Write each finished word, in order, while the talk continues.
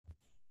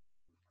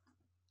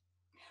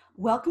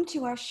Welcome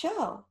to our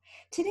show.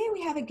 Today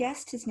we have a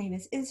guest. His name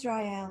is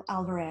Israel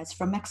Alvarez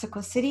from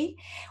Mexico City.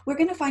 We're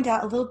going to find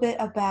out a little bit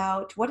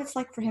about what it's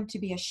like for him to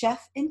be a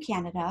chef in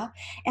Canada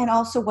and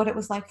also what it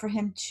was like for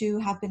him to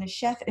have been a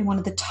chef in one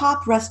of the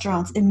top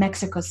restaurants in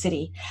Mexico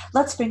City.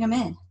 Let's bring him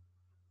in.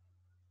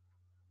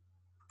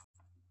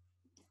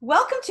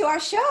 Welcome to our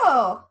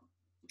show.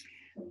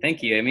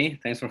 Thank you, Amy.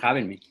 Thanks for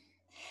having me.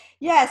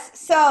 Yes,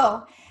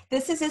 so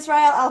this is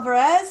Israel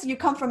Alvarez. You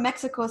come from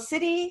Mexico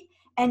City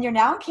and you're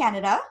now in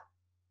Canada.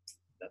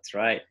 That's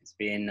right. It's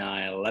been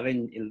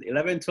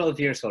 12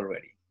 years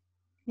already.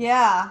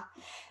 Yeah.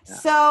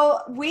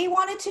 So we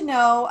wanted to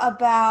know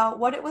about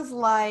what it was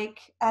like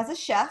as a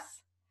chef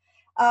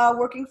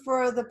working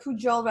for the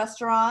Pujol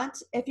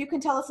restaurant. If you can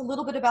tell us a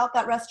little bit about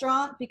that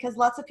restaurant, because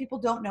lots of people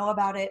don't know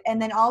about it.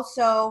 And then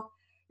also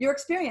your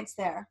experience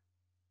there.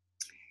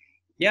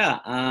 Yeah.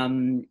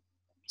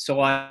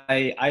 So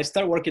I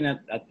started working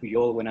at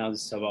Pujol when I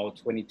was about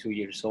 22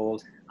 years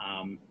old.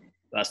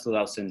 That's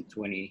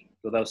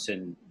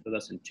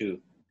 2002.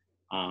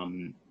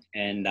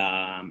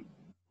 The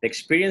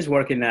experience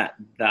working at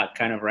that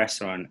kind of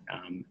restaurant,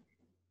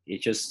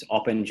 it just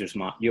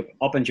you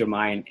opened your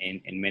mind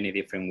in many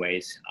different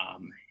ways.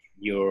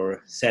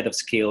 Your set of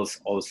skills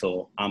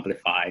also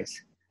amplifies,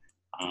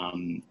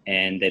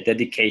 and the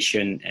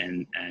dedication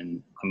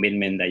and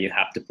commitment that you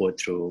have to put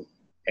through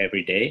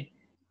every day,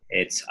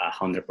 it's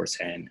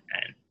 100%,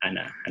 and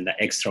the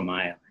extra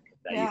mile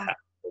that you have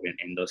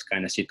in those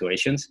kind of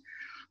situations.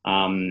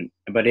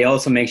 But it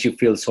also makes you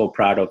feel so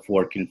proud of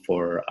working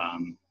for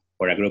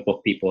a group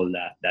of people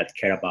that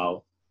care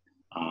about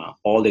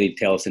all the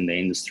details in the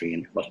industry,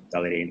 in the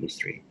hospitality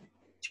industry,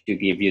 to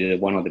give you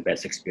one of the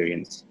best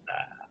experience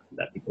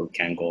that people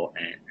can go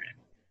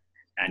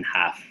and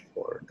have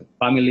for the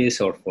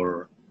families or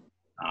for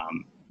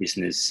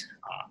business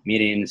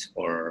meetings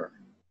or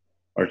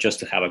just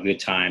to have a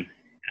good time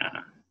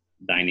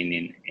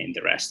dining in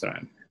the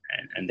restaurant.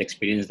 And the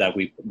experience that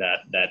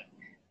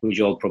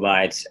Pujol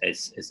provides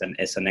is an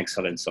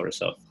excellent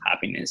source of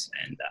happiness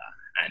and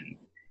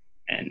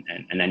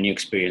a new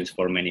experience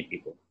for many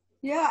people.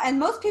 Yeah, and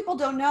most people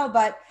don't know,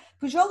 but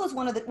Pujol is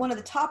one of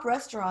the top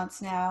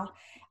restaurants now.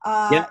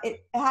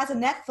 It has a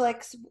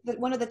Netflix.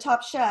 One of the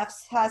top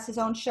chefs has his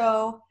own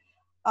show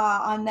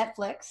on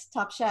Netflix,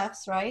 Top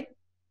Chefs, right?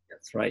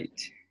 That's right.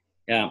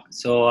 Yeah.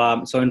 So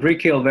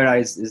Enrique Olvera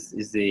is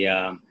the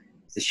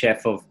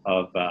chef of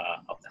the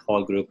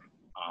whole group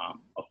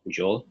of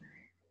Pujol,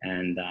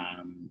 and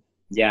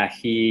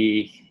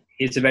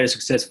he's a very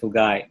successful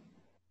guy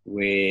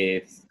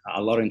with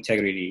a lot of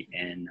integrity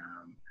and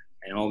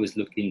always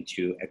looking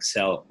to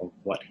excel of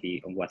what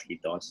he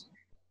does,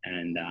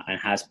 and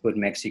has put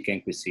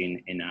Mexican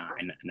cuisine in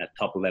a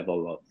top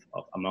level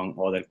of among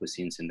other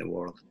cuisines in the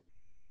world,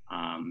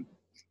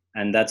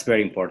 and that's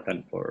very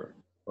important for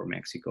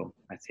Mexico.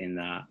 I think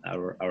that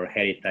our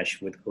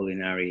heritage with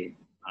culinary,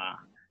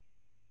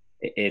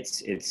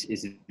 it's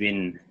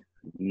been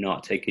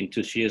not taken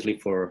too seriously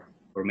for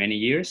many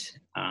years,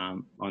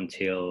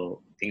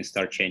 until things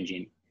start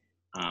changing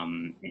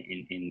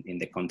in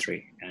the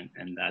country,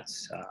 and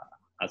that's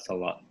a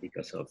lot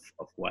because of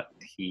what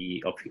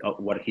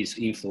his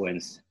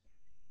influence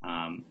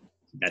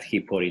that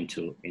he put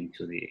into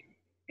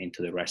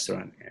the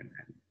restaurant and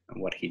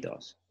what he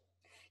does.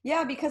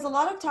 Yeah, because a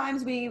lot of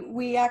times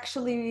we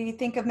actually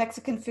think of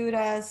Mexican food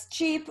as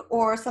cheap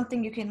or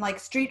something you can like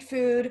street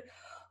food,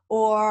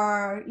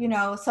 or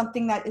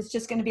something that is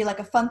just going to be like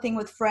a fun thing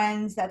with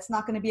friends that's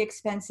not going to be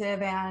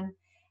expensive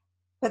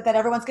but that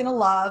everyone's going to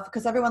love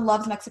because everyone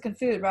loves Mexican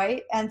food,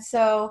 right? And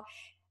so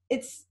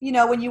it's,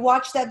 when you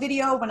watch that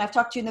video, when I've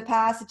talked to you in the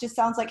past, it just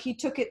sounds like he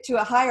took it to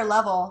a higher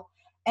level.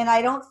 And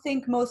I don't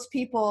think most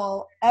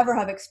people ever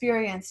have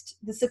experienced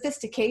the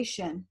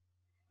sophistication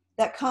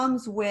that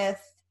comes with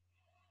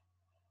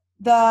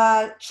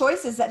the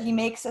choices that he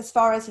makes as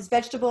far as his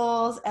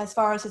vegetables, as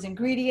far as his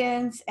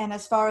ingredients, and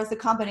as far as the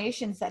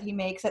combinations that he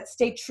makes that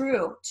stay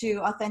true to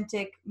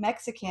authentic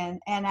Mexican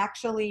and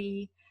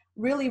actually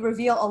really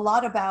reveal a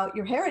lot about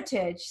your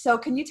heritage. So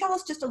can you tell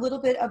us just a little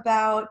bit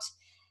about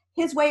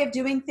his way of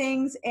doing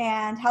things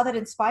and how that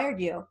inspired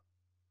you?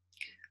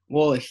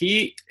 Well,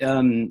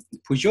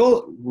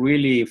 Pujol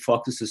really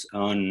focuses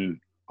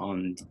on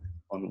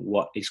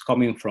what is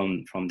coming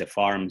from the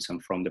farms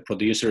and from the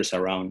producers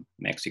around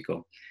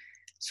Mexico.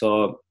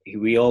 So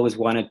we always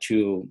wanted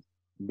to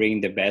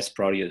bring the best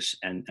produce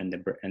and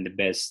the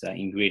best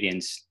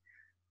ingredients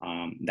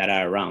that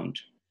are around,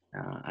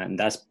 and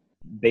that's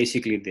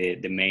basically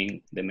the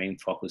main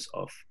focus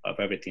of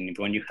everything.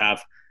 When you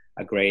have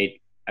a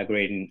great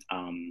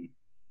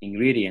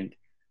ingredient,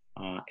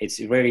 it's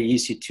very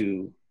easy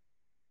to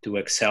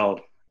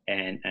excel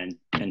and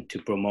to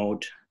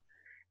promote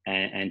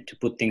and to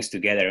put things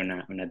together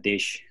in a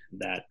dish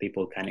that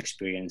people can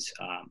experience.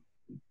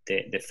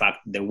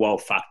 The wow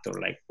factor,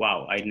 like,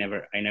 wow, I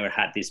never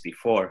had this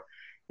before,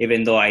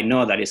 even though I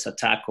know that it's a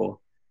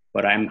taco,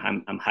 but I'm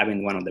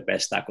having one of the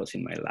best tacos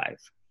in my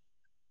life.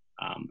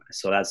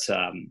 So that's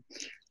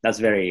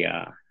very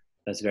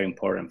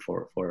important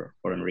for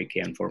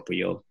Enrique and for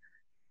Pujol.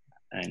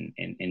 and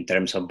in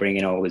terms of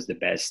bringing always the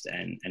best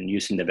and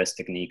using the best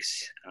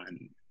techniques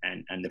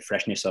and the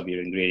freshness of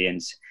your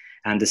ingredients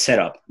and the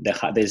setup.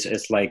 This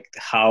is like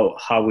how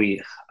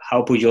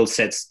Pujol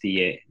sets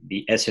the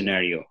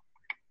scenario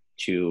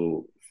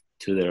to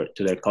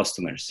their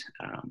customers,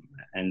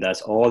 and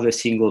that's all the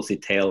single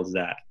details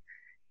that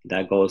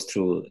goes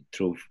through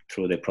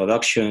the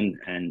production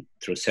and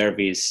through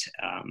service.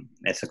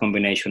 It's a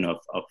combination of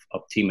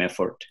team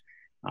effort,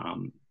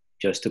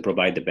 just to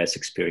provide the best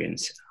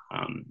experience,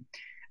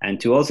 and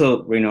to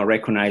also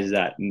recognize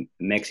that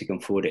Mexican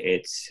food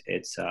it's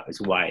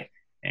wide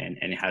and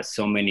it has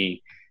so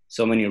many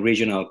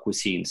regional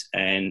cuisines.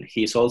 And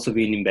he's also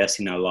been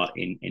investing a lot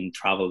in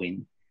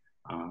traveling,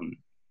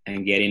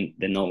 and getting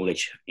the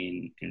knowledge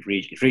in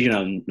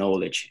regional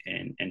knowledge,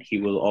 and he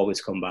will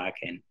always come back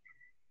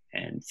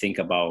and think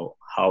about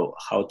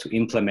how to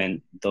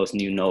implement those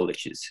new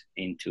knowledges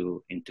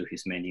into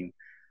his menu,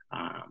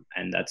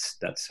 and that's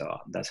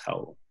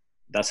how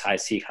I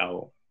see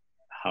how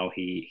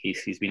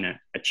he's been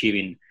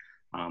achieving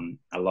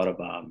a lot of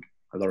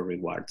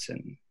rewards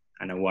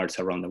and awards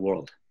around the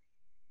world.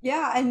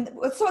 Yeah, and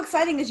what's so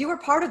exciting is you were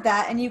part of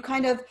that, and you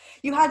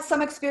had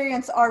some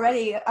experience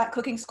already at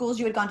cooking schools.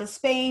 You had gone to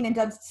Spain and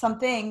done some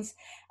things,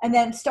 and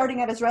then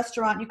starting at his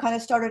restaurant, you kind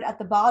of started at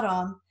the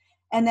bottom,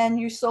 and then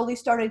you slowly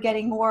started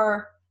getting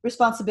more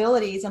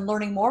responsibilities and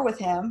learning more with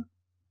him.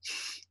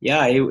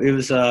 Yeah, it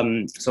was.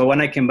 So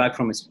when I came back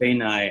from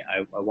Spain, I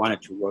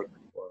wanted to work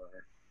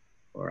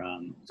for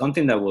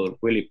something that will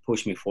really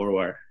push me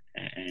forward,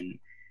 and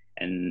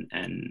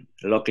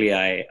luckily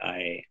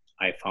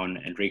I found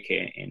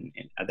Enrique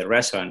at the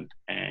restaurant,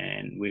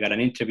 and we got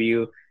an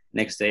interview.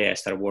 Next day I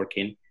started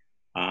working.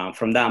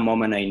 From that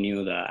moment I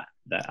knew that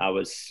I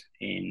was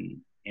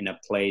in a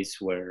place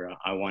where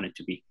I wanted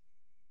to be,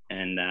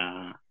 and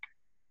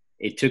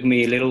it took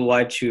me a little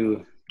while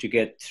to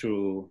get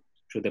through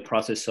the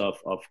process of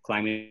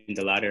climbing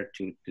the ladder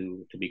to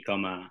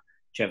become a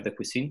chef de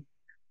cuisine,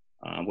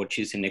 which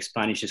is in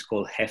Spanish is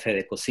called jefe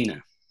de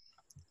cocina.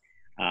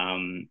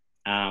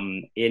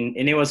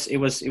 And it was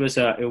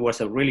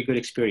a really good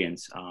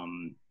experience.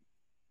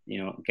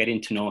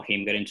 Getting to know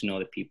him, getting to know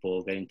the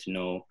people, getting to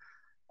know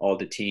all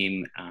the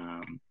team,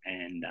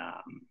 and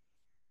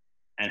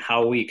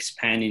how we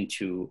expand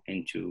into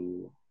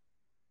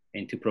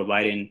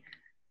providing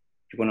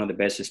one of the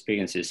best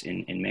experiences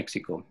in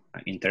Mexico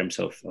in terms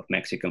of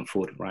Mexican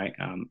food, right?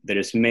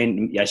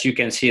 As you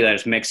can see,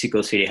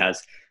 Mexico City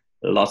has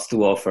lots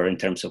to offer in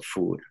terms of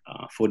food.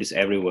 Food is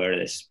everywhere.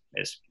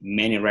 There's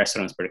many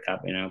restaurants per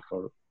capita.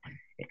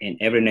 In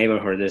every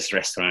neighborhood, there's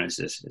restaurants.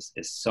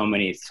 There's so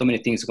many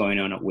things going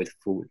on with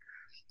food.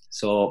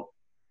 So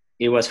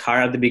it was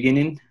hard at the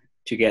beginning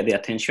to get the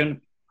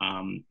attention,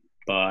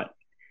 but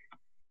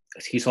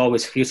he was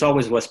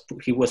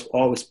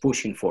always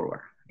pushing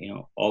forward.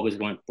 Always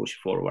want to push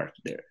forward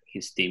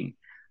his team,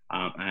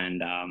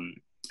 and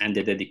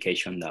the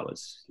dedication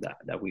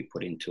that we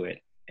put into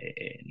it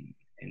in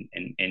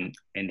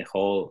the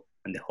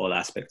whole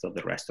aspect of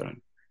the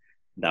restaurant.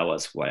 That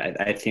was what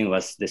I think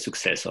was the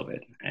success of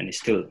it, and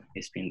it's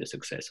been the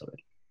success of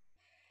it.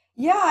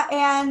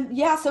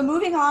 Yeah, so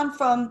moving on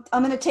from,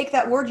 I'm going to take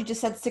that word you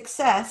just said,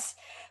 success,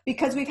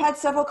 because we've had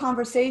several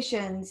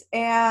conversations,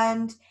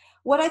 and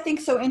what I think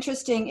is so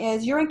interesting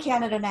is you're in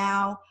Canada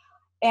now,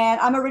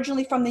 and I'm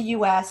originally from the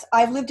US.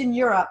 I've lived in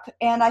Europe,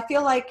 and I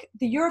feel like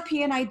the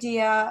European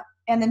idea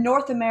and the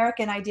North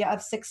American idea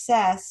of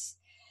success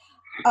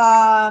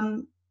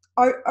are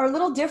a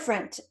little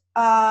different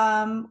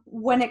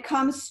when it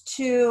comes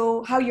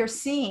to how you're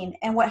seen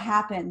and what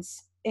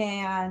happens,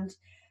 and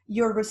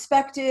you're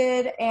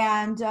respected,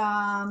 and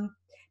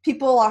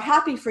people are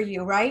happy for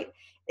you, right?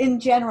 In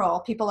general,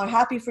 people are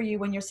happy for you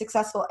when you're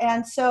successful.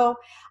 And so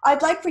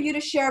I'd like for you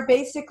to share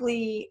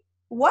basically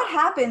what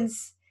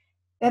happens,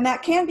 and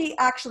that can be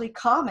actually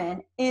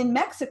common in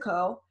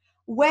Mexico,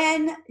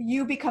 when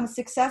you become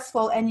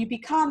successful and you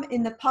become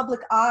in the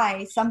public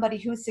eye somebody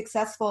who's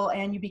successful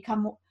and you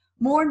become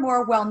more and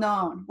more well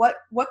known.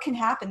 What can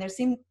happen? There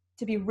seem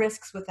to be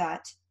risks with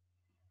that.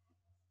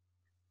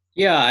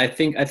 Yeah, I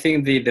think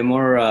the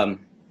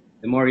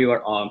more you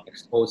are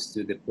exposed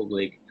to the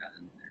public,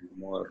 and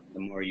the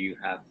more you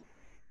have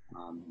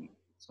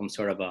some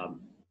sort of a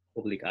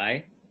public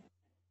eye,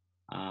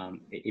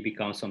 it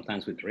becomes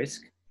sometimes with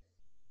risk,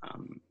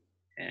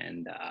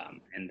 and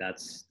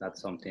that's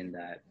something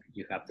that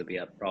you have to be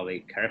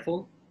probably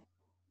careful,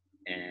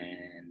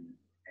 and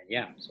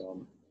yeah,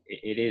 so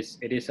it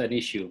is an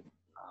issue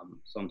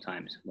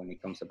sometimes when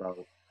it comes about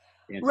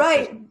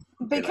right,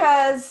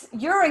 because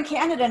you're in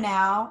Canada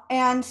now,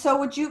 and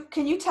so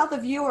can you tell the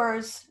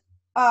viewers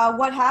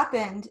what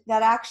happened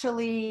that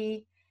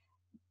actually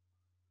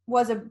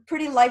was a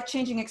pretty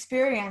life-changing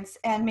experience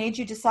and made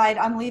you decide,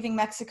 I'm leaving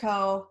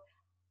Mexico,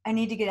 I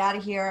need to get out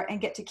of here and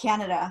get to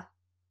Canada?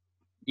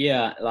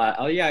 Yeah,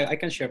 I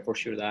can share for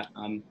sure that.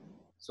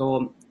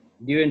 So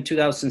during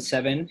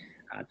 2007,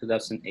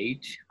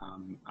 2008,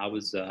 I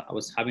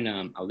was having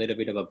a little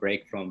bit of a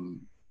break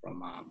from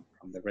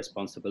the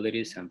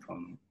responsibilities and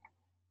from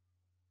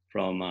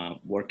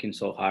working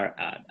so hard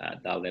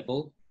at that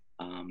level.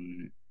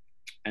 And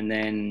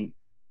then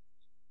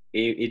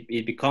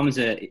it becomes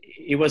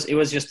it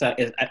was just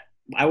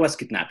I was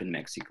kidnapped in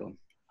Mexico,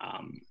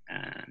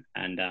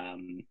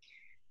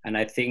 and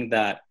I think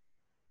that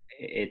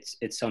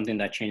it's something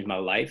that changed my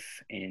life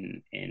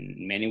in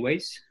many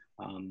ways.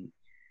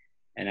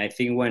 And I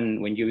think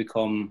when you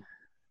become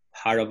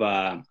part of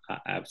a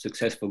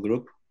successful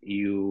group,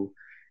 you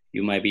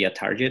might be a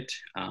target,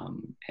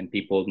 and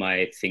people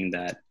might think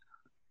that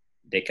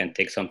they can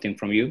take something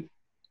from you,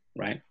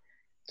 right?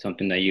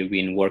 Something that you've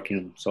been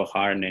working so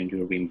hard and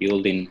you've been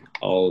building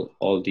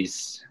all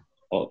these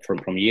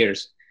from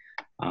years.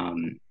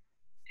 And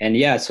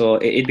yeah, so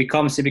it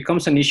becomes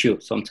an issue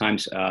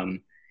sometimes.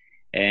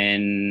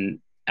 And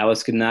I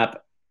was kidnapped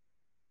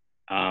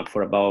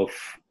for about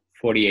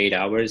 48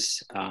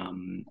 hours,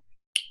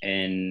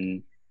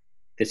 and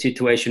the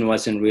situation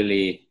wasn't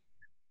really.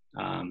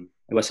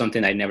 It was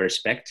something I never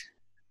expect.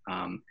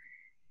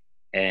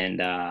 And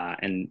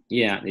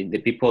yeah,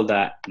 the people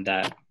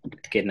that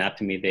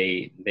kidnapped me,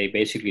 they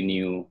basically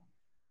knew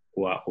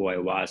who I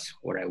was,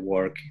 where I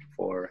work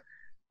for.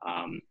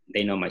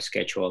 They know my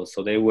schedule,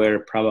 so they were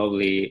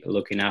probably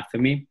looking after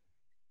me.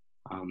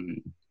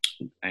 Um,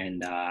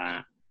 and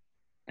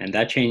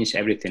that changed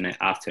everything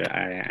after.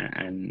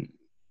 And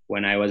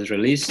when I was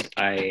released,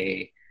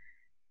 I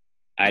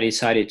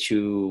decided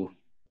to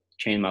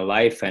change my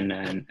life, and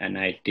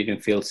I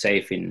didn't feel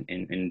safe in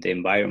the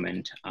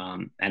environment,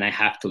 and I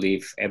have to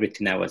leave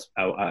everything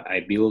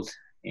I built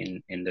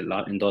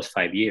in those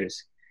 5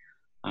 years,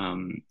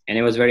 and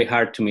it was very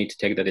hard to me to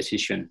take the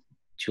decision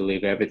to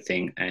leave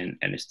everything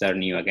and start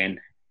new again,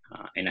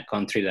 in a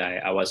country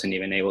that I wasn't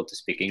even able to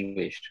speak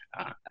English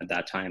at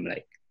that time,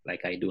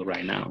 like I do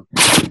right now.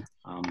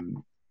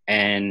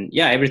 And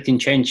yeah, everything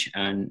changed,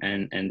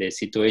 and the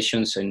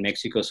situations in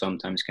Mexico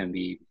sometimes can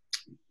be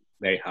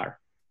very hard.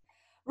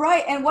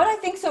 Right. And what I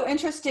think so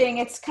interesting,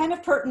 it's kind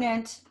of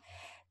pertinent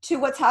to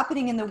what's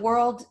happening in the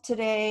world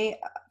today.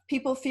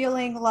 People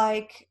feeling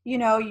like,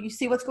 you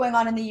see what's going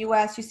on in the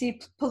US, you see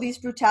police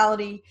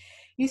brutality,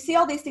 you see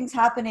all these things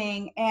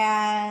happening,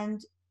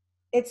 and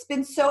it's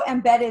been so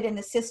embedded in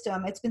the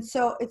system. It's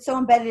so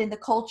embedded in the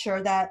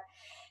culture that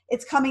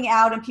it's coming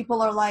out, and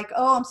people are like,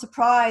 oh, I'm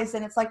surprised.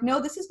 And it's like,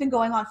 no, this has been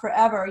going on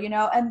forever,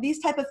 and these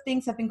type of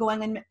things have been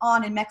going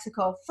on in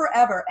Mexico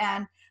forever.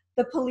 And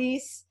the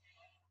police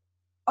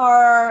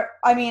are,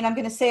 I'm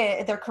going to say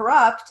it, they're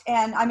corrupt.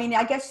 And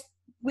I guess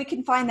we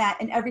can find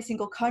that in every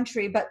single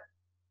country, but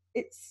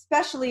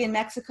especially in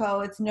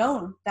Mexico, it's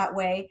known that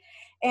way.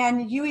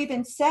 And you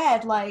even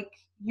said, like,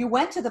 you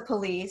went to the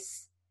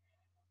police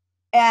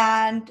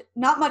and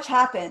not much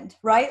happened,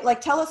 right?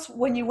 Like, tell us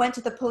when you went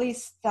to the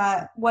police,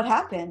 what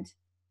happened.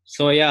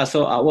 So yeah,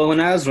 well, when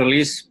I was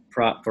released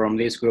from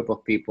this group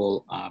of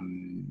people,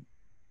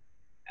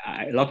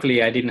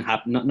 luckily I didn't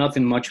have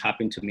nothing much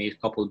happened to me. A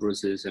couple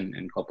bruises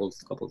and couple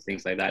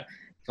things like that.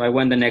 So I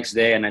went the next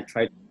day and I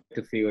tried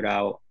to figure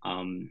out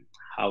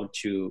how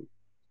to.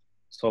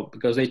 So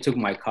because they took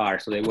my car,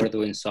 so they were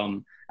doing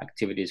some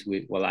activities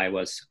while I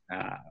was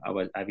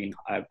being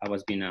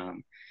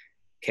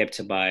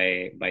kept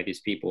by these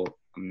people.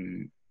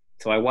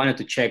 So I wanted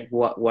to check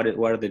what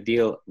are the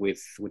deal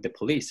with the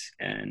police,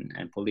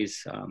 and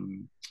police.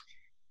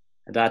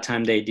 At that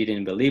time, they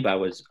didn't believe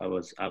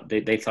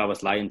they thought I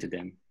was lying to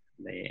them.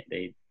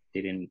 They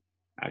didn't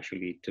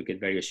actually took it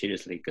very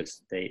seriously,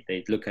 because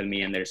they look at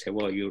me and they say,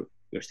 well, you're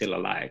still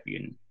alive,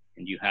 and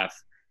you have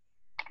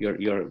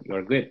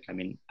you're good.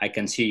 I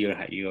can see you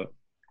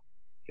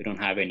don't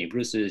have any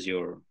bruises.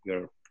 You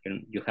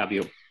have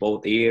your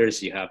both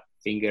ears, you have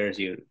fingers,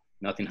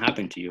 nothing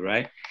happened to you,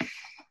 right?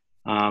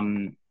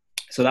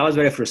 So that was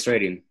very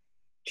frustrating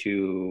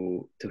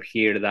to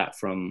hear that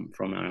from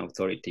an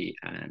authority,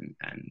 and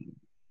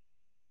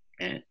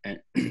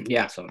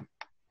yeah, so.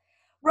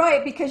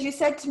 Right, because you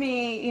said to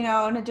me, in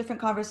a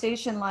different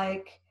conversation,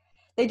 like,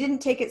 they didn't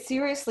take it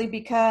seriously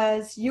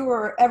because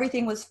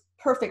everything was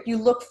perfect. You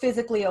look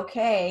physically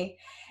okay.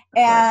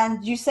 And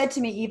right. You said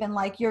to me even,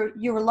 like,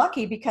 you were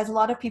lucky, because a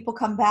lot of people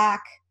come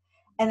back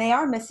and they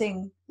are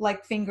missing,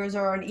 like, fingers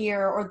or an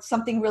ear, or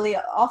something really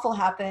awful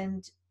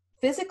happened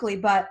physically.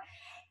 But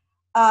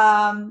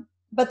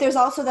there's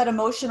also that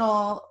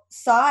emotional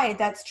side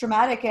that's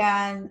traumatic.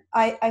 And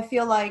I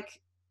feel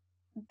like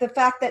the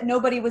fact that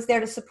nobody was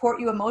there to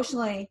support you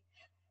emotionally,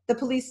 the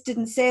police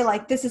didn't say,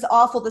 like, this is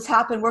awful, this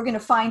happened, we're going to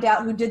find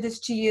out who did this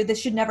to you, this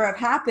should never have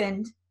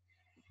happened.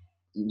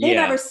 They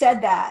never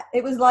said that.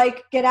 It was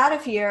like, get out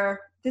of here,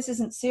 this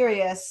isn't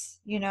serious,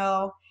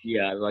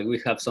 Yeah, like, we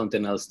have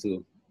something else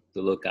to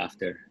look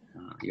after.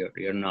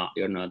 You're not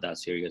that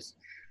serious.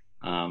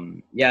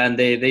 Yeah, and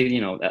they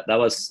that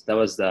was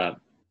the,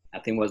 I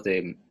think, was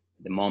the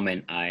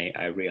moment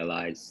I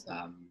realized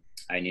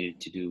I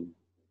needed to do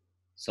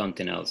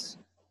something else,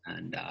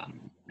 and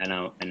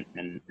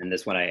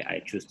that's why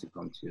I choose to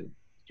come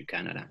to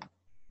Canada.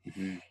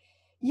 Mm-hmm.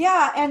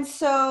 Yeah, and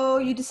so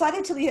you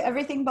decided to leave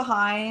everything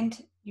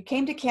behind. You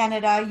came to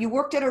Canada. You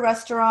worked at a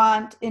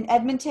restaurant in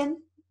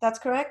Edmonton. That's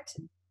correct?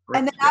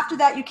 And then Yeah, after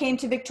that, you came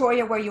to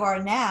Victoria, where you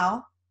are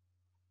now.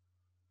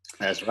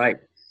 that's right.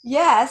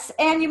 Yes,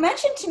 and you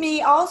mentioned to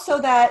me also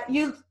that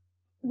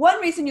one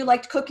reason you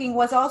liked cooking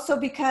was also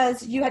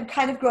because you had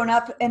kind of grown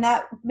up and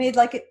that made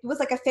like it was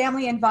like a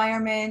family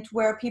environment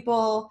where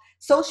people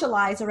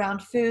socialize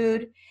around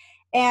food,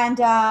 and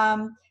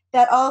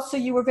that also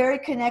you were very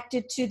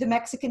connected to the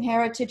Mexican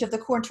heritage of the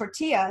corn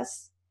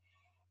tortillas,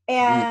 Mhm.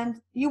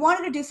 and you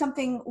wanted to do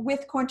something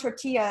with corn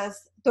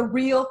tortillas, the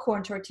real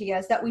corn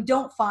tortillas that we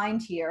don't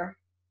find here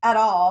at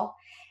all,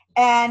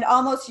 and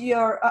almost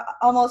you're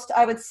almost,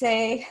 I would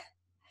say,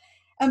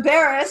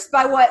 embarrassed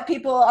by what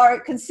people are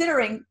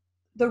considering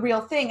the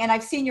real thing. And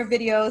I've seen your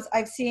videos,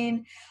 I've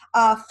seen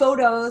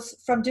photos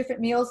from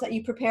different meals that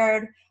you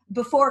prepared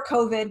before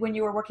COVID when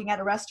you were working at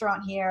a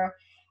restaurant here.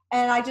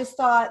 And I just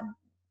thought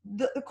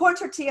the corn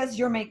tortillas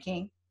you're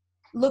making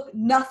look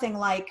nothing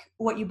like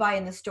what you buy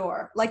in the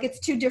store. Like it's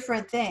two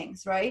different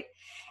things, right?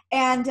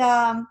 And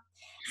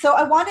so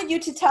I wanted you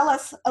to tell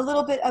us a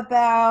little bit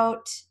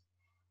about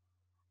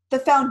the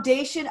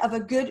foundation of a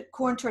good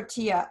corn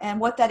tortilla and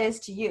what that is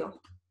to you.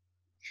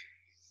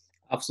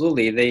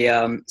 Absolutely. They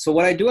so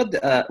what I do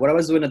at what I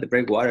was doing at the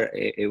Breakwater,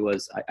 it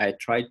was I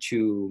tried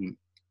to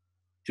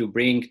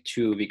bring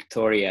to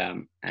Victoria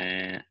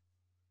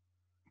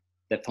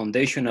the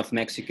foundation of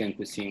Mexican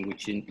cuisine,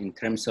 which in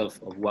terms of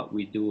what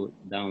we do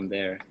down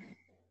there,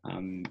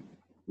 um,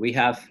 we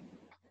have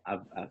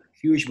a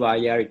huge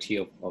variety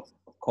of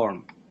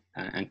corn,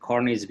 and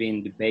corn has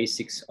been the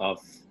basics of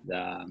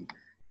the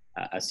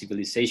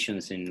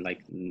civilizations in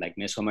like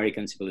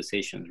Mesoamerican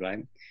civilizations,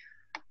 right?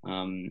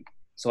 Um,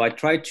 so what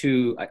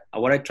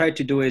I try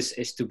to do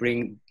is to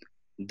bring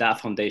that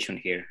foundation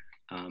here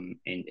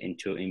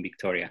in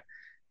Victoria.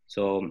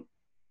 So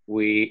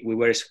we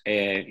were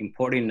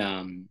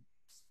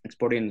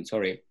exporting,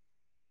 sorry,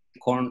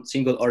 corn,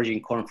 single origin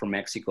corn from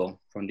Mexico,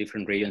 from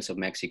different regions of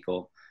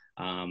Mexico,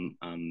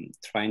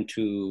 trying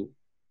to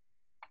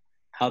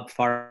help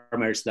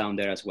farmers down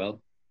there as well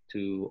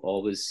to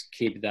always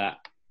keep that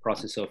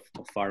process of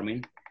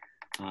farming.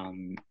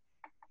 Um,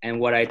 and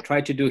what I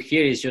try to do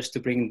here is just to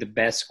bring the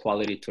best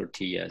quality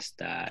tortillas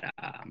that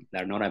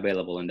are not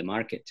available in the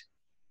market.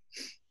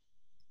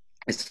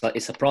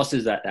 It's a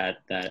process that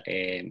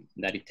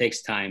it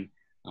takes time.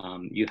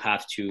 You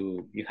have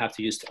to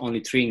use only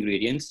 3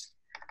 ingredients,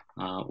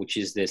 which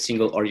is the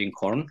single origin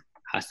corn,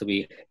 has to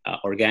be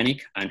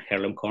organic and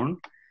heirloom corn.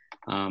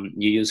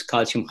 You use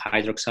calcium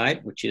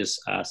hydroxide, which is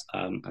as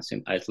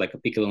like a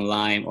pickle and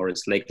lime or a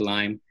slaked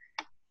lime,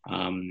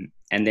 and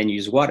then you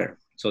use water.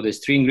 So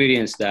there's 3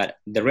 ingredients that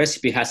the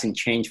recipe hasn't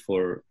changed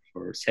for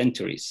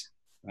centuries,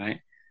 right?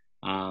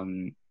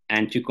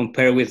 And to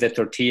compare with the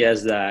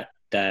tortillas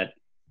that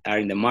are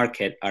in the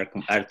market are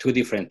 2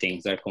 different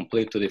things. They're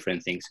completely 2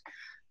 different things.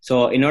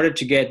 So in order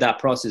to get that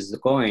process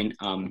going,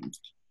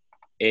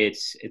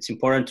 it's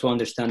important to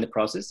understand the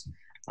process.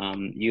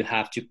 You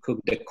have to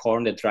cook the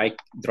corn, the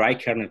dry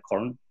kernel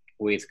corn,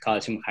 with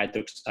calcium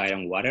hydroxide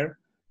and water,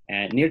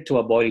 near to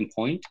a boiling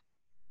point,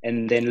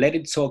 and then let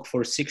it soak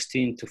for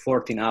 16 to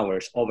 14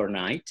 hours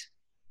overnight.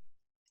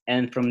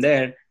 And from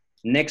there,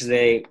 next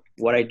day,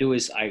 what I do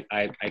is I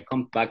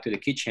come back to the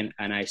kitchen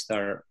and I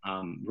start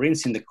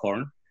rinsing the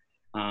corn.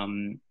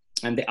 And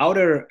the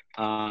outer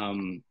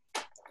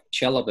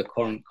shell of the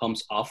corn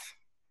comes off,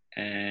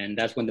 and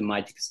that's when the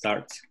magic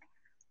starts.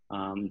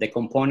 The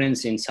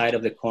components inside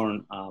of the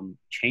corn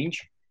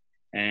change,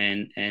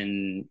 and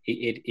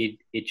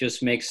it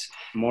just makes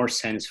more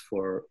sense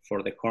for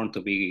the corn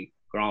to be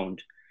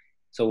ground.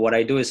 So what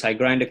I do is I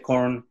grind the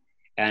corn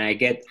and I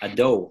get a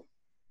dough.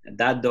 And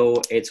that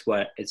dough, it's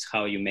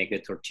how you make the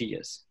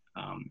tortillas.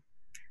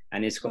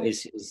 And it's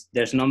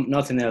there's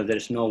nothing else.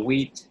 There's no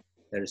wheat.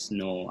 There's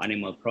no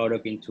animal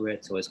product into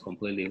it. So it's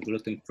completely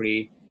gluten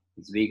free.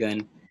 It's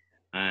vegan,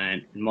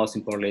 and most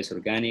importantly, it's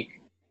organic.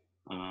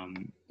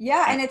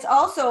 Yeah, And and it's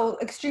also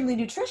extremely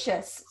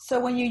nutritious.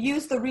 So when you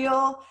use the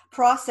real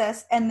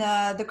process and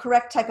the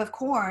correct type of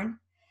corn,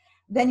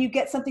 then you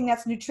get something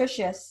that's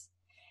nutritious.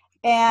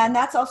 And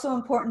that's also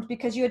important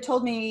because you had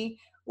told me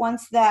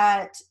once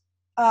that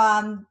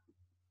um,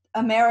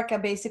 America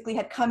basically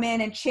had come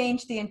in and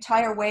changed the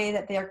entire way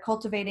that they're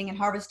cultivating and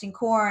harvesting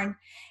corn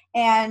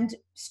and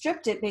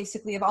stripped it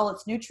basically of all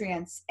its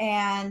nutrients.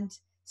 And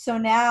so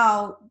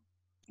now,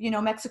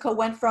 Mexico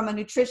went from a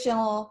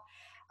nutritional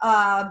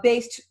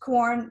based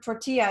corn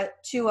tortilla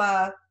to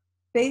a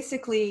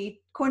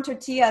basically corn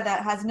tortilla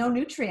that has no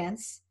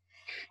nutrients.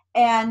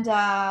 And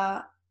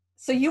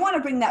so you want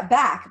to bring that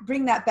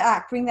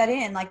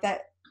in, like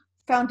that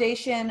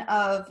foundation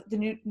of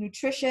the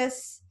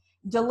nutritious,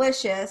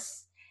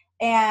 delicious,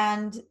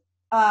 and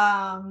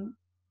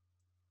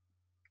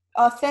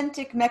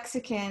authentic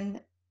Mexican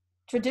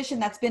tradition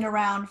that's been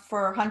around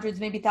for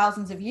hundreds, maybe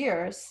thousands of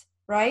years,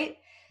 right?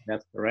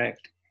 that's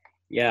correct.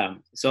 Yeah.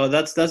 So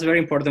that's very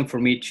important for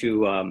me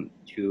to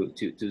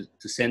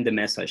send the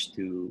message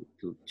to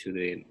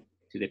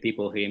the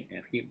people here,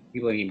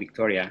 people in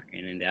Victoria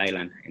and in the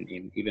island, and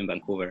in even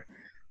Vancouver.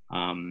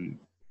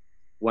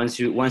 once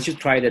you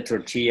try the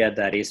tortilla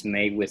that is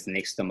made with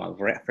nixtamal,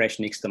 fresh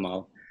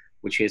nixtamal,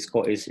 which is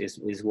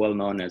well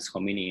known as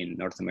hominy in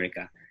North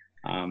America,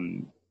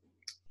 um,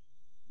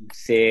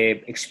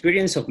 the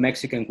experience of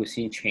Mexican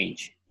cuisine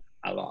changed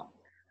a lot.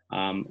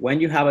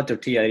 When you have a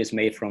tortilla that is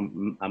made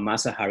from a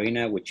masa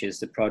harina, which is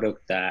the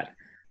product that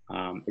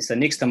it's a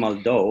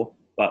nixtamal dough,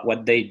 but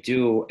what they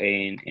do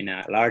in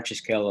a large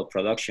scale of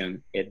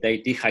production, they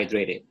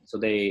dehydrate it. So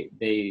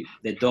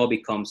the dough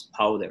becomes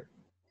powder.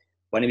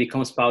 When it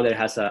becomes powder, it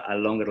has a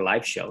longer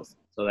life shelf.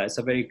 So that's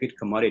a very good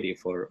commodity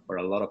for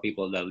a lot of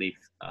people that live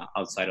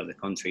outside of the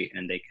country,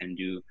 and they can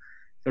do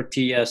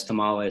tortillas,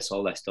 tamales,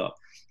 all that stuff.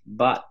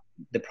 But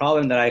the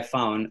problem that I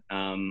found,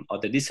 or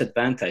the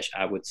disadvantage,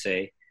 I would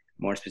say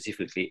more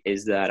specifically,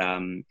 is that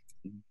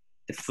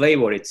the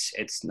flavor,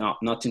 it's not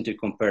nothing to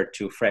compare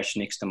to fresh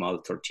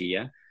nixtamal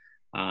tortilla.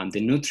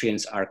 The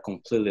nutrients are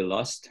completely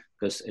lost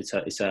because it's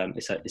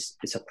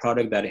a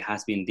product that it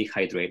has been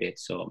dehydrated,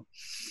 so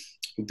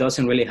it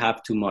doesn't really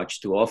have too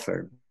much to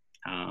offer.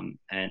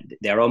 And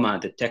the aroma,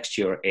 the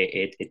texture,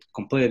 it's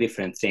completely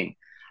different thing.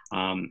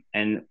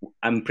 And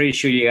I'm pretty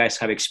sure you guys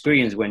have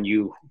experience when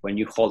you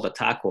hold a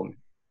taco.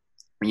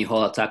 When you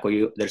hold a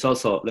taco, there's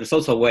also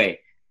a way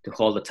to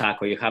hold the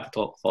taco. You have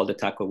to hold the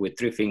taco with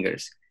 3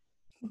 fingers,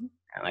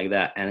 like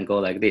that, and go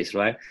like this,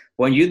 right?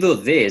 When you do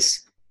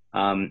this,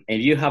 and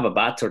you have a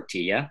bad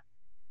tortilla,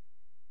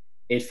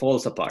 it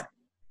falls apart,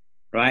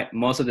 right?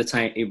 Most of the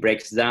time it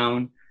breaks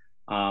down.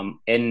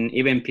 And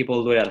even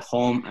people do it at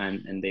home,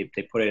 and they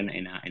put it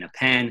in a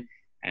pan,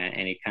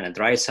 and it kind of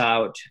dries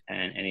out,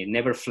 and it's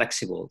never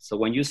flexible. So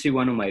when you see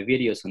one of my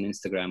videos on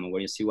Instagram, or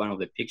when you see one of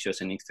the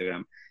pictures on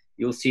Instagram,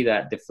 you'll see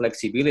that the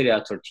flexibility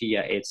of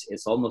tortilla,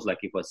 it's almost like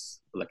it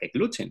was like a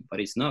gluten, but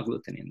it's not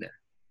gluten in there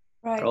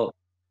at all.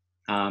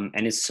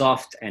 And it's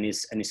soft, and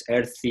it's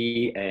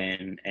earthy,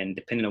 and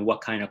depending on what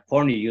kind of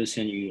corn you're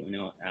using,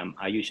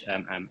 I use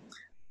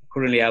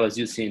currently I was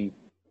using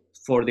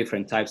 4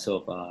 different types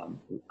of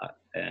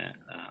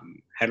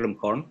heirloom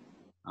corn.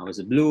 It was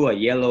a blue, a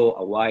yellow,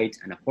 a white,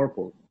 and a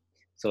purple.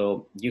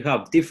 So you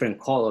have different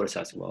colors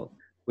as well,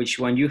 which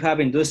when you have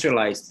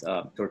industrialized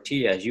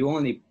tortillas, you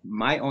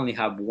might only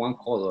have one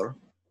color,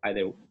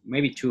 either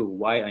maybe 2,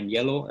 white and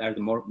yellow are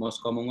the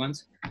most common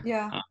ones.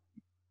 Yeah.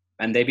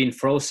 And they've been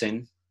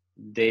frozen.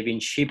 They've been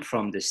shipped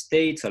from the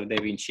States, or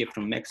they've been shipped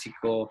from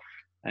Mexico,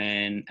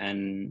 and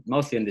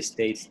mostly in the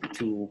States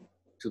to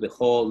the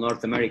whole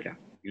North America,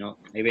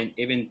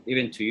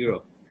 even to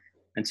Europe.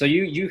 And so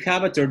you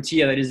have a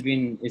tortilla that is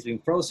been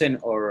frozen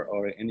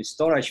or in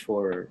storage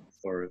for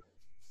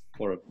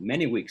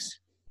many weeks,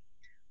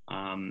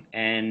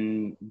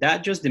 and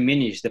that just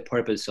diminished the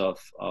purpose of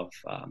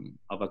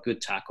a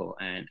good taco.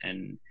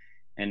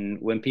 And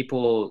when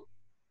people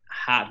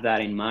have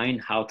that in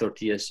mind, how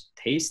tortillas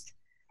taste.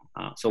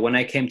 So when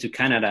I came to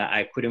Canada,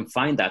 I couldn't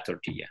find that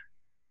tortilla,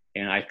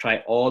 and I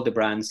tried all the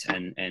brands,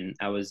 and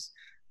I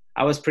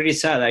was pretty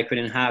sad I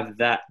couldn't have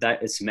that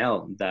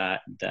smell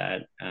that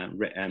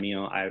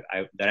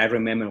I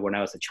remember when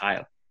I was a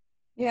child.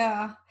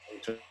 Yeah.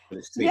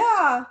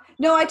 Yeah.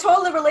 No, I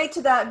totally relate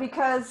to that,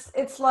 because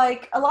it's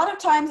like a lot of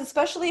times,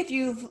 especially if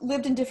you've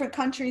lived in different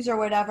countries or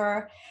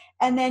whatever,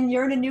 and then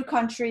you're in a new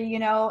country,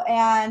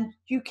 and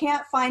you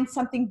can't find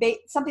something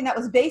that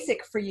was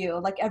basic for you,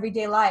 like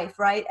everyday life,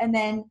 right? And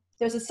then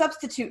there's a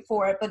substitute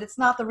for it, but it's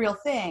not the real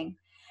thing.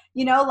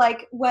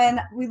 Like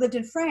when we lived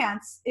in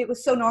France, it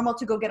was so normal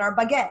to go get our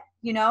baguette,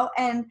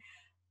 and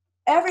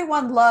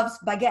everyone loves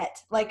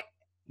baguette. Like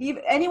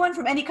anyone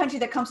from any country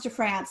that comes to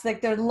France, like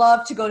they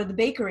love to go to the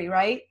bakery,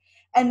 right?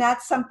 And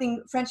that's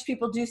something French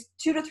people do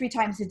 2 to 3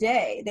 times a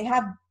day. They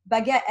have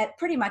baguette at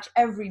pretty much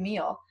every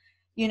meal,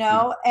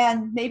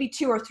 and maybe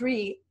 2 or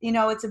 3,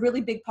 it's a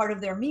really big part of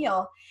their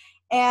meal.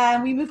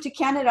 And we moved to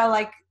Canada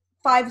like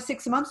 5,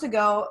 6 months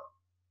ago,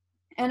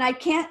 and I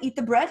can't eat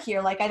the bread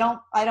here. Like I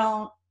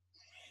don't,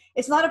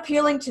 it's not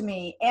appealing to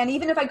me. And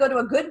even if I go to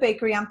a good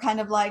bakery, I'm kind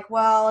of like,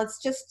 well, it's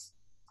just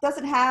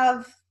doesn't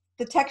have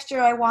the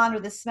texture I want, or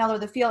the smell, or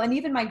the feel. And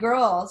even my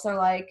girls are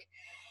like,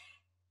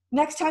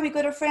 next time we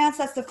go to France,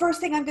 that's the first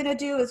thing I'm going to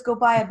do is go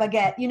buy a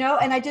baguette,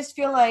 And I just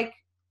feel like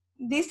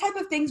these type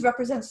of things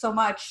represent so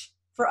much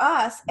for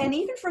us, and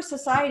even for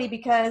society,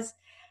 because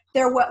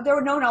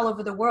they're known all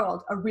over the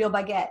world, a real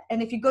baguette.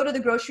 And if you go to the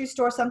grocery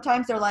store,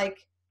 sometimes they're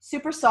like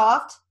super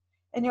soft,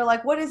 and you're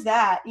like, what is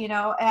that?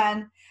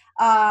 And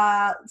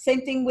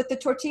same thing with the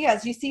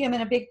tortillas. You see them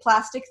in a big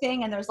plastic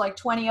thing, and there's like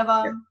 20 of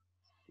them.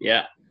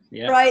 Yeah.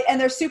 Right. And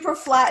they're super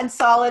flat and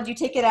solid. You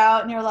take it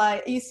out, and you're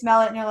like, you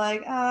smell it, and you're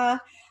like,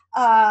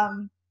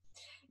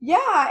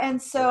 yeah.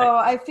 And so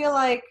I feel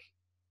like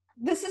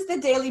this is the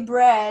daily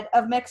bread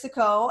of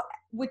Mexico,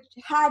 which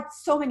had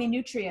so many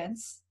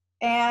nutrients.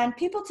 And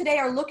people today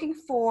are looking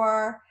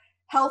for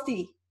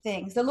healthy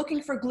things. They're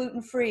looking for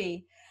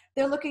gluten-free.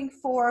 They're looking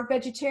for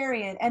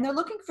vegetarian, and they're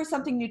looking for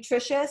something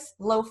nutritious,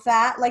 low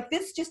fat. Like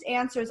this just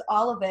answers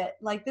all of it.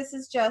 Like this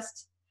is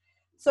just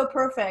so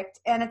perfect.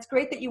 And it's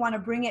great that you want to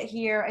bring it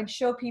here and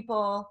show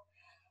people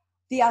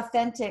the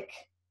authentic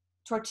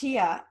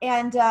tortilla.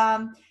 And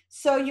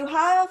so you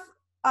have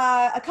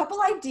a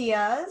couple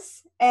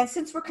ideas. And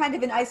since we're kind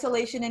of in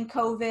isolation in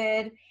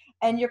COVID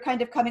and you're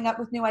kind of coming up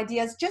with new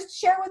ideas, just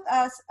share with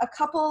us a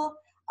couple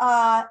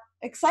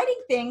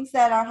exciting things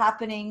that are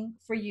happening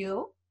for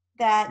you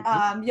that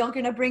you're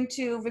going to bring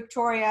to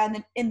Victoria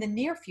in the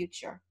near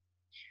future.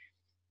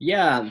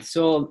 Yeah.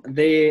 So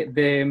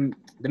the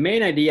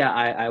main idea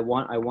I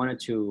wanted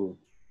to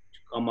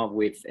come up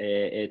with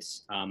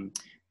it's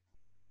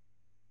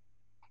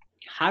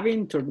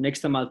having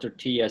nixtamal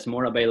tortillas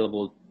more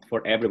available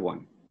for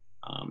everyone,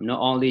 not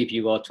only if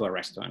you go to a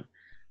restaurant.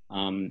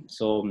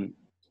 So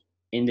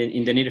in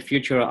the near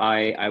future,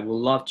 I would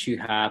love to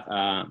have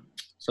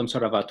some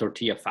sort of a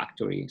tortilla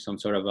factory, some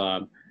sort of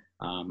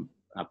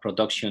a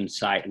production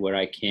site where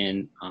I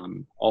can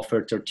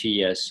offer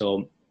tortillas.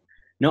 So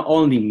not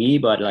only me,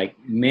 but like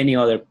many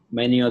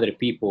other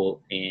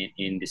people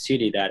in the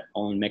city that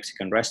own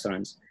Mexican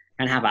restaurants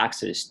can have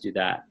access to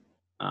that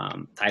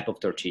type of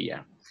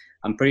tortilla.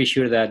 I'm pretty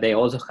sure that they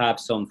also have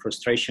some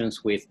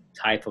frustrations with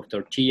type of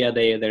tortilla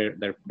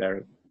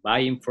they're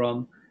buying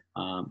from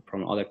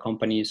other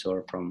companies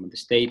or from the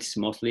States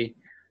mostly,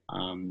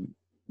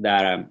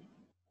 that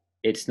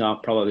it's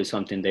not probably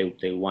something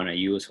they want to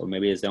use, or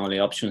maybe it's the only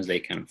options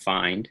they can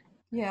find.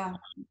 Yeah.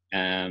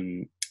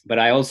 But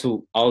I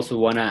also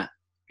want to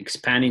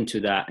expand into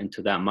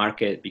that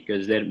market,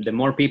 because the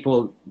more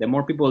people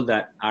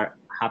that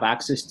have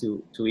access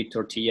to eat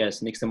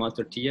tortillas, nixtamal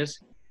tortillas,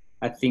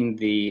 I think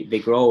the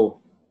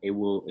grow it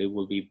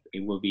will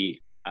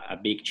be a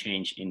big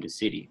change in the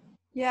city.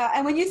 Yeah,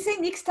 and when you say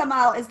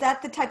nixtamal, is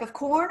that the type of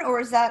corn, or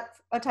is that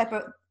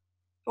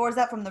is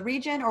that from the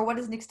region, or what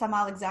is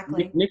nixtamal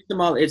exactly?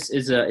 Nixtamal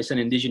is an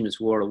indigenous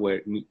word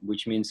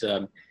which means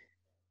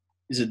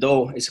it's a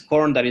dough. It's a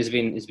corn that is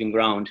been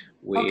ground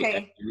with,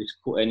 Okay.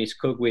 and it's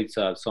cooked with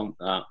some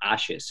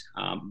ashes.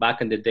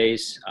 Back in the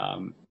days,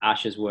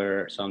 ashes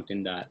were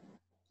something that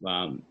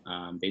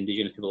the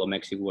indigenous people of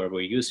Mexico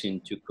were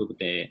using to cook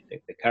the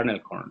kernel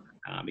corn,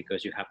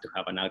 because you have to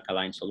have an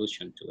alkaline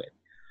solution to it.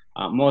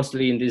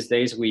 Mostly in these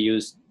days, we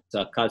use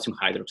calcium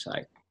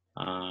hydroxide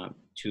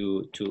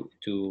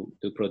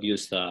to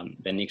produce the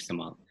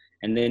nixtamal.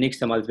 And the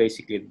nixtamal is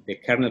basically the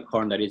kernel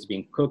corn that is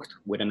being cooked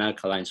with an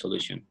alkaline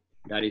solution.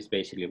 That is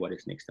basically what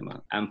is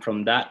nixtamal. And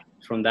from that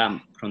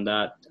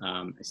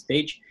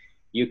stage,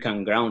 you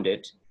can ground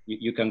it.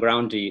 You can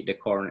ground the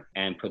corn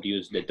and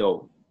produce the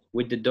dough.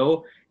 With the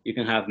dough, you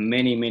can have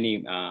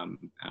many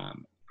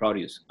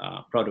products.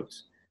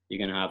 You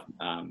can have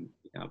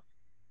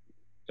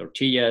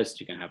tortillas,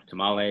 you can have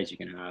tamales, you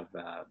can have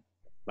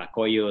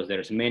tlacoyos.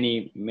 There's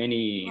many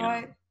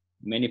Right.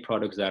 many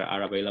products that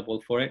are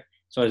available for it.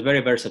 So it's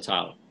very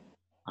versatile,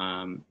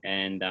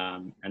 and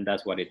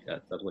that's what it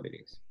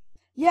is.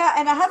 Yeah,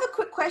 and I have a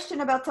quick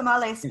question about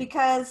tamales,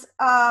 because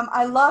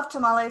I love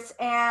tamales,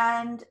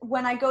 and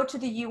when I go to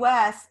the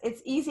US,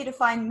 it's easy to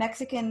find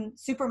Mexican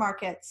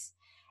supermarkets.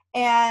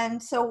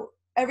 And so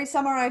every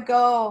summer I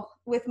go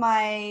with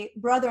my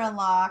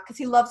brother-in-law because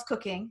he loves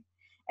cooking,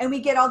 and we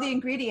get all the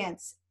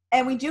ingredients.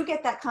 And we do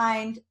get that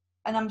kind,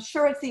 and I'm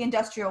sure it's the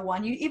industrial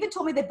one. You even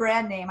told me the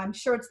brand name. I'm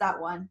sure it's that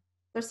one.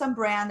 There's some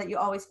brand that you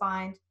always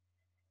find.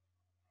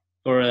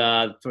 For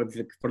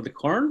the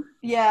corn.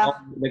 Yeah.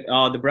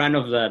 The brand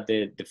of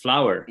the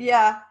flour.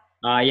 Yeah.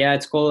 Yeah,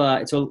 it's called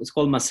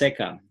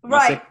Maseca.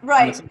 Right.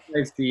 Right.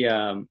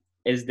 Maseca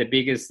is the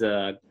biggest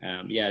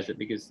it's the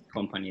biggest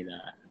company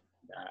that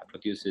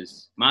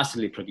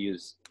massively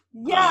produce.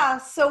 Yeah.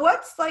 So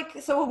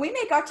when we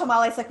make our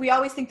tamales, like we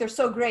always think they're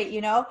so great,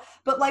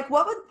 but like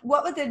what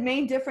would the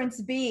main difference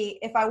be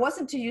if I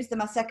wasn't to use the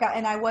maseca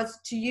and I was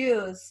to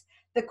use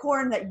the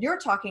corn that you're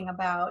talking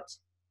about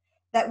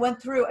that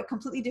went through a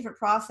completely different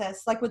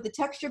process? Like, would the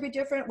texture be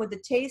different? Would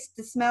the taste,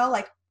 the smell,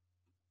 like?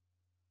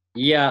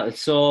 Yeah.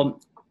 So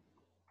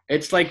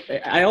it's like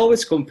I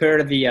always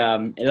compare the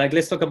like.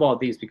 Let's talk about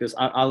this, because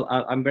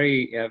I'm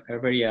very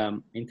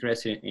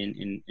interested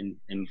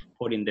in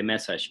putting the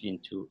message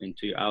into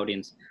your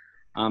audience.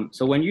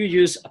 So when you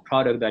use a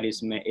product that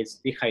it's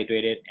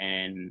dehydrated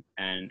and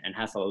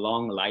has a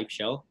long life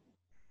shelf,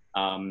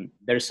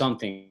 there's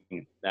something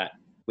that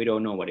we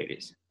don't know what it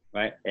is,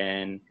 right?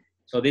 And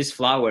so this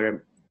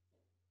flour,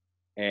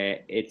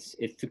 it's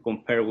to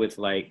compare with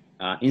like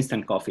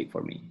instant coffee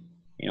for me.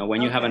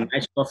 When you have a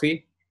nice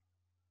coffee,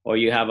 or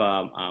you have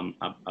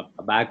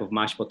a bag of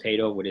mashed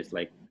potato with its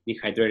like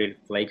dehydrated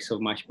flakes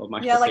of mashed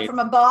potato. Like from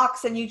a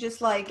box, and you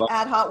just like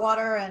add hot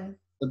water and.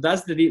 So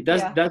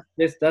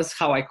that's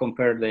how I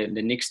compare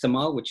the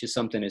nixtamal, which is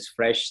something that's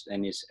fresh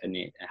and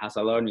it has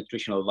a lot of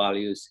nutritional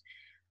values,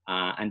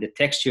 and the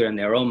texture and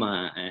the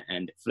aroma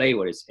and the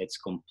flavor it's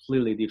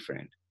completely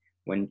different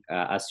when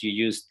as you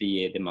use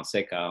the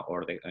maseca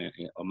or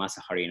masa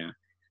harina.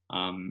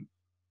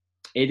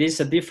 It is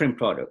a different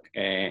product,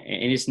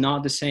 and it's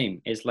not the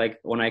same. It's like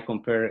when I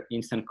compare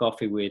instant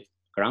coffee with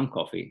ground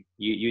coffee.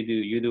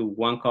 You do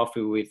one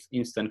coffee with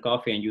instant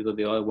coffee, and you do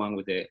the other one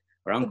with the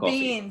ground coffee.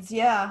 Beans,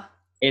 yeah.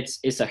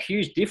 It's a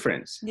huge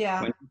difference.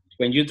 Yeah.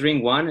 when you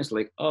drink one, it's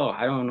like, oh,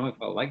 I don't know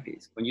if I like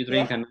this. When you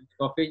drink a nice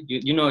coffee,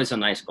 you know it's a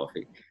nice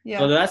coffee.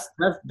 So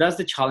that's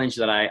the challenge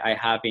that I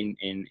have in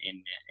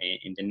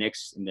the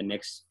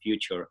next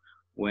future,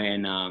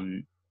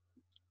 when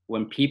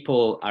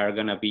people are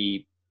gonna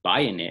be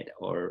buying it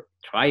or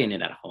trying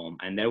it at home,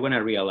 and they're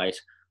gonna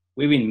realize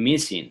we've been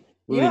missing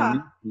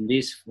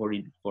this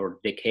for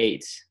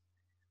decades.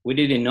 We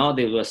didn't know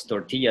that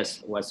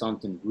tortillas was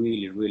something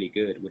really, really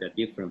good with a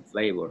different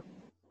flavor,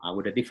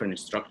 with a different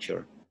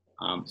structure.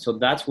 So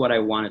that's what I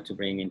wanted to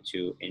bring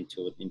into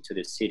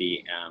the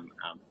city.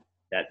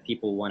 That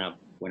people wanna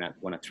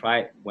try.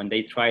 When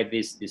they try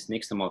this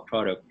Nixtamal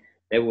product,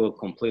 they will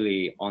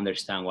completely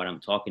understand what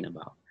I'm talking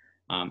about.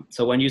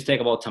 So when you talk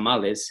about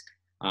tamales,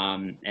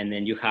 and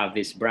then you have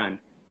this brand,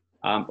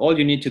 all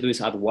you need to do is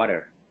add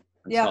water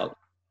and salt,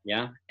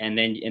 and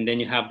then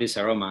you have this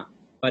aroma.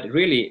 But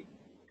really,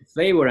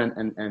 flavor and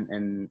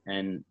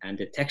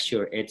the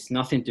texture, it's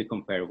nothing to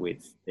compare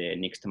with the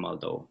nixtamal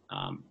dough.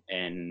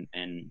 And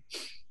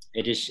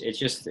it's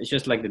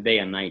just like the day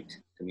and night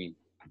to me,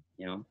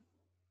 you know.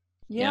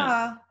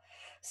 Yeah.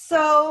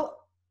 So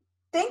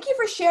thank you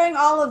for sharing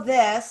all of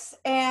this,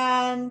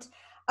 and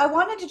I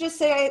wanted to just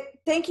say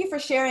thank you for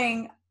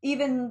sharing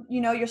even,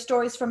 your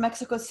stories from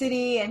Mexico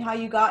City and how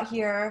you got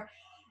here.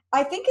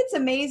 I think it's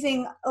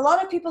amazing. A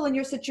lot of people in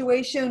your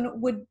situation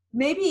would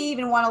maybe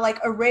even want to like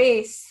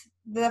erase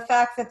the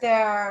fact that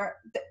their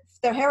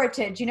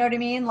heritage, you know what I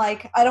mean?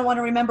 Like, I don't want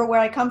to remember where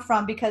I come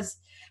from because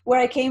where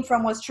I came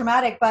from was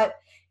traumatic, but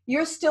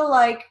you're still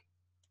like,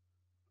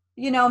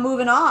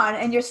 moving on,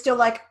 and you're still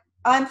like,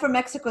 I'm from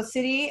Mexico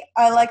City.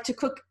 I like to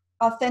cook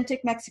authentic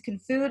Mexican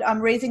food.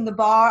 I'm raising the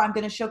bar. I'm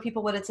going to show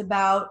people what it's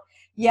about.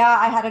 Yeah,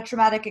 I had a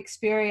traumatic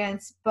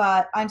experience,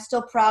 but I'm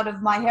still proud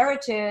of my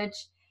heritage,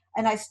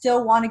 and I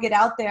still want to get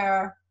out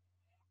there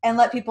and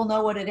let people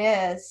know what it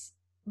is.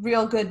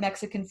 Real good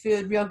Mexican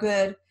food, real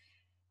good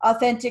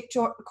authentic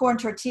corn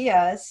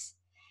tortillas.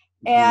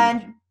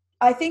 And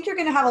I think you're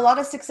going to have a lot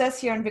of success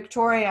here in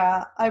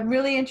Victoria. I'm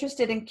really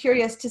interested and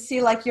curious to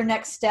see like your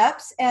next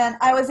steps. And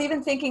I was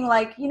even thinking,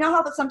 like,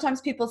 how sometimes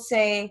people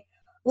say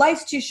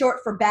life's too short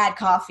for bad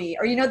coffee,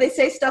 or, they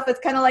say stuff that's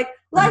kind of like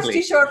life's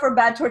too short for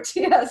bad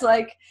tortillas.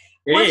 Like,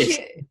 once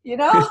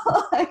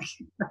like,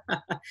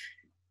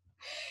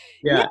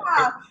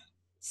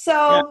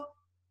 So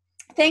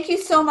thank you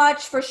so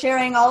much for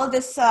sharing all of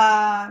this,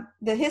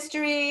 the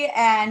history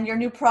and your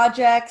new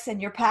projects and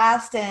your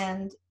past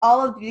and all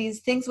of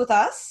these things with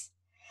us.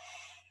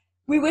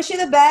 We wish you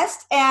the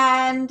best,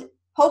 and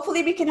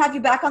hopefully we can have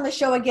you back on the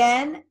show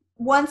again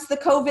once the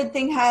COVID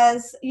thing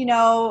has,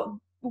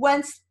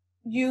 once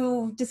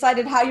you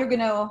decided how you're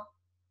going to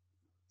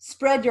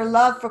spread your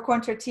love for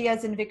corn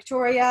tortillas in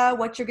Victoria,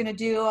 what you're going to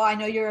do. I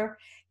know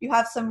you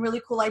have some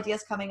really cool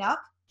ideas coming up.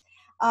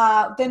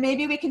 Then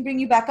maybe we can bring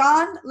you back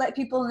on, let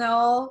people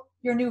know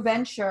your new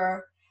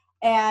venture,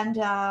 and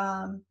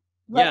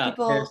let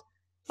people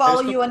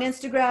follow you on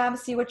Instagram,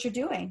 see what you're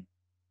doing.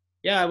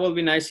 Yeah, it will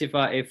be nice if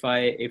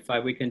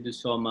we can do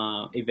some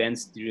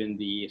events during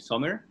the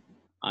summer.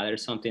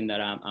 There's something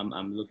that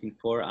I'm looking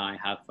for.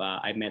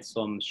 I met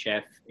some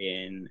chef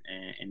in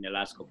the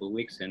last couple of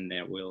weeks, and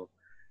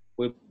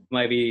we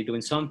might be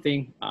doing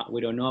something. We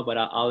don't know, but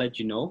I'll let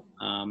you know.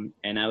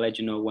 And I'll let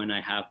you know when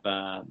I have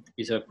a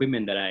piece of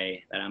equipment that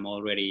I'm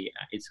already,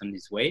 it's on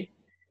its way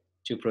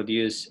to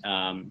produce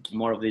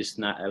more of these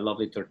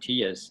lovely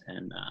tortillas,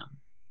 and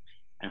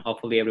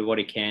hopefully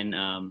everybody can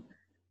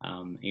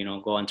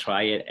go and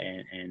try it,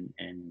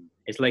 and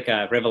it's like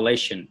a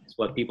revelation. It's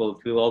what people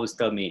always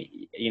tell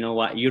me. You know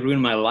what? You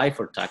ruined my life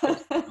for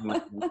tacos. I'm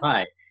like,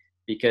 why?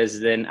 Because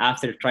then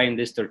after trying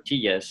these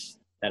tortillas,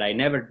 that I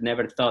never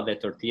thought that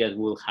tortillas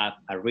will have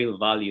a real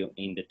value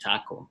in the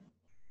taco.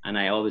 And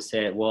I always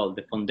said, well,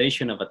 the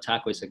foundation of a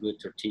taco is a good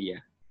tortilla.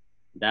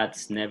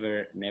 That's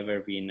never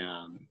been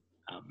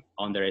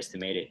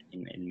underestimated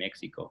in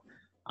Mexico.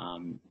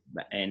 And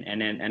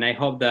I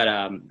hope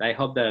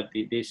that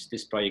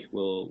this project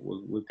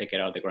will take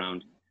it off the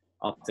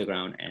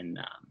ground, and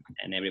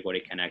everybody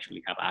can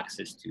actually have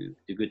access to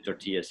good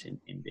tortillas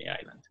in the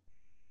island.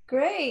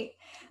 Great.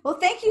 Well,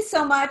 thank you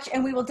so much.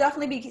 And we will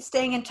definitely be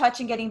staying in touch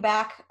and getting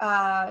back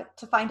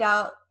to find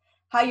out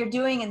how you're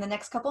doing in the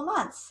next couple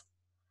months.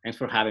 Thanks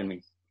for having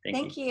me.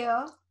 Thank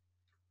you.